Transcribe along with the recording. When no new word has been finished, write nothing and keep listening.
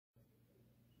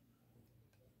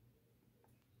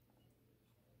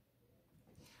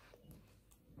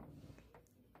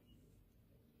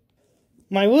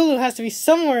My Wooloo has to be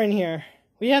somewhere in here.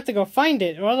 We have to go find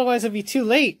it, or otherwise it'll be too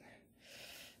late.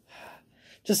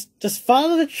 Just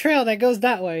follow the trail that goes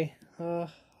that way.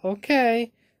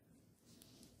 Okay.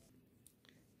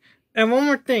 And one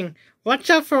more thing. Watch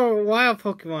out for wild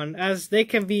Pokemon, as they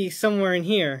can be somewhere in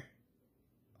here.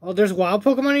 Oh, there's wild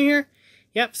Pokemon in here?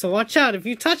 Yep, so watch out. If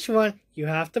you touch one, you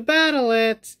have to battle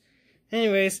it.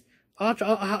 Anyways, I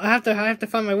have to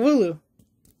find my Wooloo.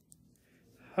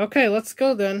 Okay, let's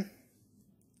go then.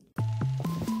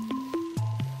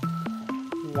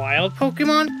 Wild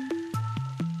Pokemon?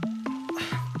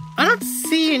 I don't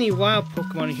see any wild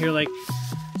Pokemon in here. Like,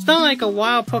 it's not like a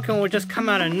wild Pokemon would just come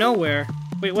out of nowhere.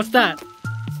 Wait, what's that?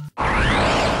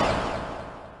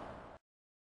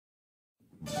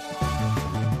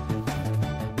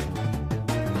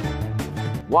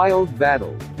 Wild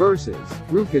Battle versus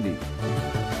Rookidee.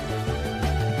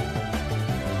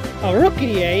 Oh,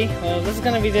 Rookidee, eh? Well, this is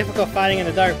gonna be difficult fighting in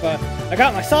the dark, but I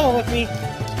got my Salvo with me.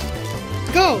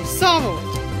 Go, Salvo!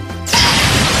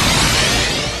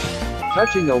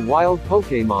 Touching a wild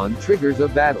Pokémon triggers a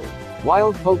battle.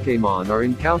 Wild Pokémon are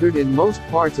encountered in most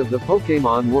parts of the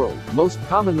Pokémon world, most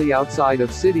commonly outside of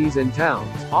cities and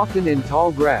towns, often in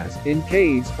tall grass, in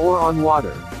caves, or on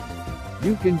water.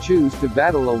 You can choose to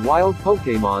battle a wild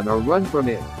Pokémon or run from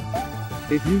it.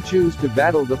 If you choose to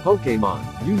battle the Pokémon,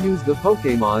 you use the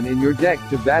Pokémon in your deck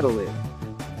to battle it.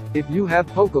 If you have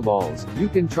Pokéballs, you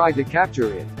can try to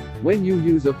capture it. When you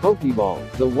use a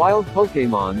Pokéball, the wild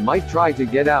Pokémon might try to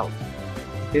get out.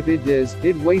 If it does,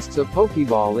 it wastes a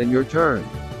Pokéball in your turn.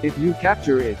 If you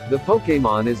capture it, the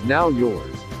Pokémon is now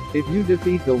yours. If you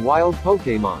defeat the wild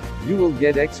Pokémon, you will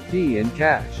get XP and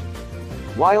cash.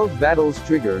 Wild battles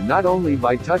trigger not only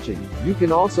by touching, you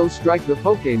can also strike the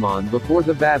Pokémon before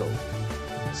the battle.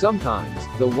 Sometimes,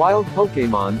 the wild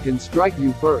Pokémon can strike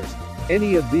you first.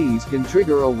 Any of these can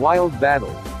trigger a wild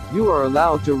battle. You are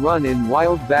allowed to run in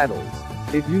wild battles.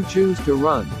 If you choose to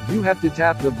run, you have to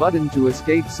tap the button to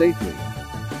escape safely.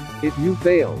 If you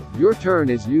fail, your turn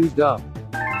is used up.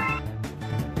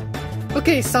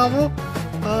 Okay, Salvo.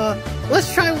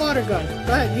 Let's try Water Gun.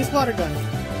 Go ahead, use Water Gun.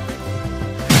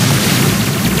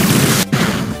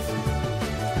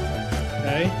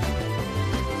 Okay.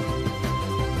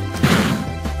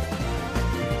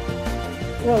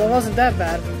 Well, it wasn't that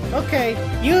bad. Okay,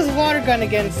 use Water Gun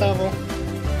again, Salvo.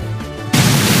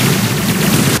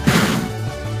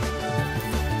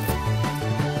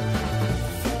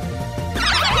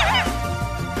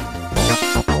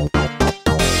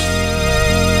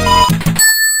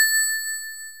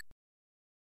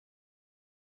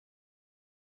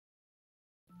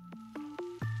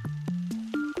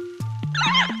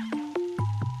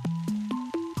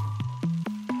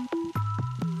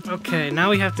 Okay, now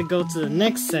we have to go to the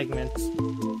next segment.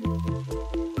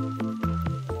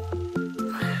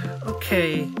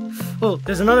 Okay. Oh,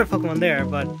 there's another Pokemon there,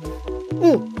 but...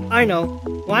 Ooh, I know.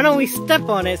 Why don't we step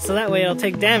on it so that way it'll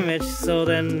take damage, so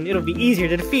then it'll be easier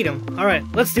to defeat him. Alright,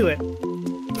 let's do it.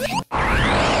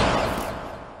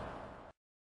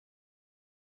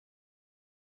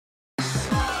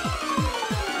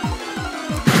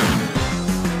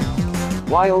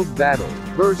 Wild Battle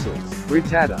versus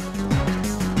Rattata.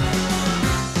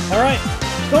 Alright,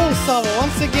 go Salvo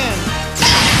once again!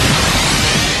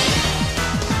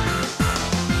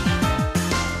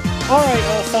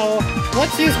 Alright, Salvo,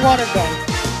 let's use Water Gun.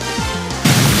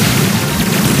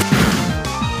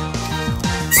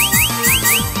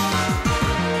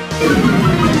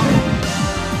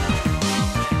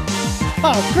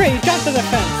 Oh great, you dropped to the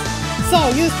fence! So,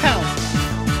 use Pounce!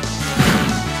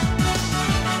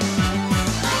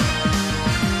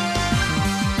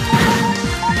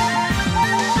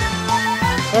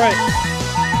 Alright,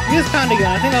 use Pound again,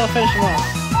 I think that'll finish him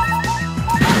off.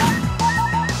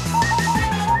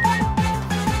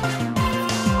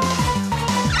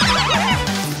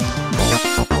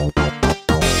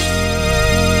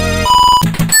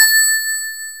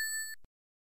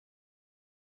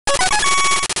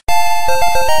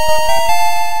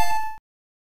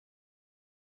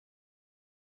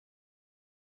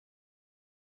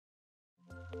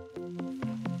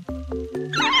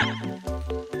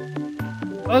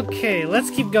 Okay, let's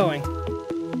keep going.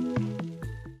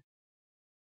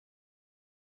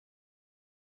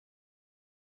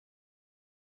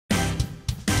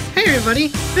 Hey everybody,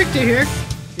 Victor here.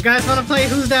 You guys want to play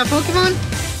Who's That Pokemon?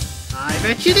 I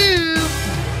bet you do!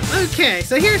 Okay,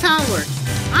 so here's how it works.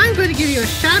 I'm going to give you a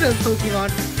shadowed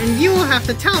Pokemon, and you will have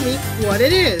to tell me what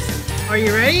it is. Are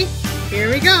you ready?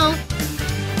 Here we go!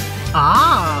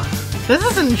 Ah, this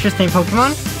is an interesting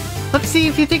Pokemon. Let's see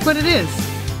if you think what it is.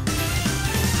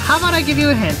 How about I give you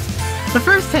a hint? The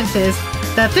first hint is,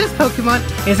 that this Pokemon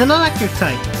is an electric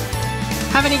type.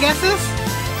 Have any guesses?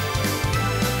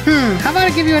 How about I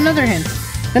give you another hint?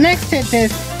 The next hint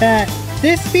is that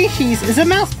this species is a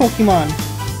mouse Pokemon.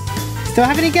 Still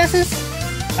have any guesses?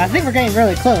 I think we're getting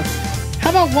really close. How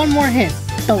about one more hint?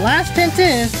 The last hint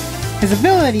is, his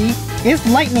ability is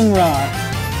Lightning Rod.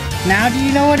 Now do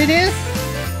you know what it is?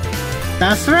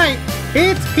 That's right,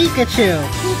 it's Pikachu!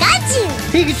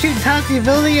 Pikachu has the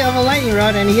ability of a Lightning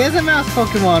Rod and he is a mouse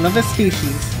Pokemon of his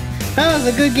species. That was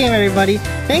a good game, everybody.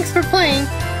 Thanks for playing.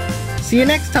 See you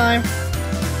next time.